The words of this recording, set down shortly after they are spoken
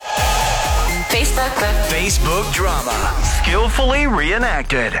Facebook drama, skillfully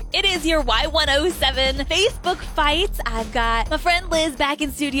reenacted. It is your Y107 Facebook fights. I've got my friend Liz back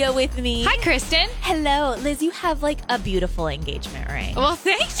in studio with me. Hi, Kristen. Hello, Liz. You have like a beautiful engagement ring. Well,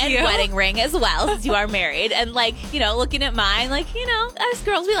 thank And you. wedding ring as well, since you are married. And looking at mine, us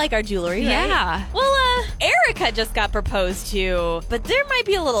girls, we like our jewelry, right? Yeah. Well, Erica just got proposed to, but there might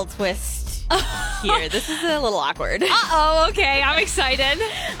be a little twist here. This is a little awkward. Uh-oh, okay. I'm excited.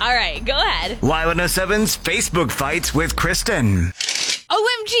 All right, go ahead. Y107's Facebook fights with Kristen.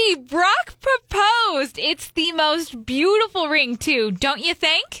 OMG, Brock proposed. It's the most beautiful ring, too, don't you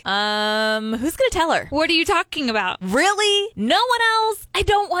think? Who's gonna tell her? What are you talking about? Really? No one else? I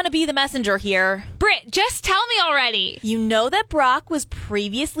don't want to be the messenger here. Britt, just tell me already. You know that Brock was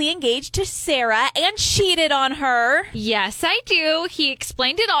previously engaged to Sarah and cheated on her. Yes, I do. He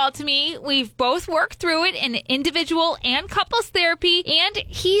explained it all to me. We've both worked through it in individual and couples therapy, and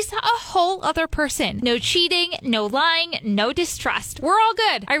he's a whole other person. No cheating, no lying, no distrust. We're all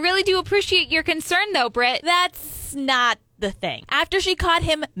good. I really do appreciate your concern, though, Britt. That's not the thing. After she caught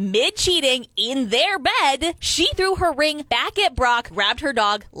him mid-cheating in their bed, she threw her ring back at Brock, grabbed her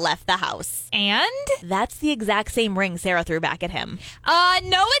dog, left the house. And? That's the exact same ring Sarah threw back at him.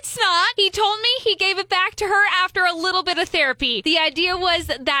 No, it's not. He told me he gave it back to her after a little bit of therapy. The idea was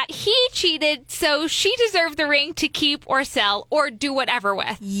that he cheated, so she deserved the ring to keep or sell or do whatever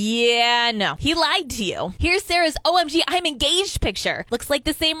with. Yeah, no. He lied to you. Here's Sarah's OMG I'm engaged picture. Looks like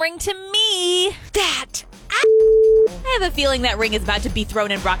the same ring to me. That. I have a feeling that ring is about to be thrown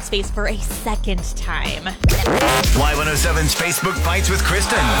in Brock's face for a second time. Y107's Facebook fights with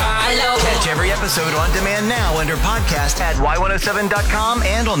Kristen. Catch every episode on demand now under podcast at y107.com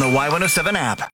and on the Y107 app.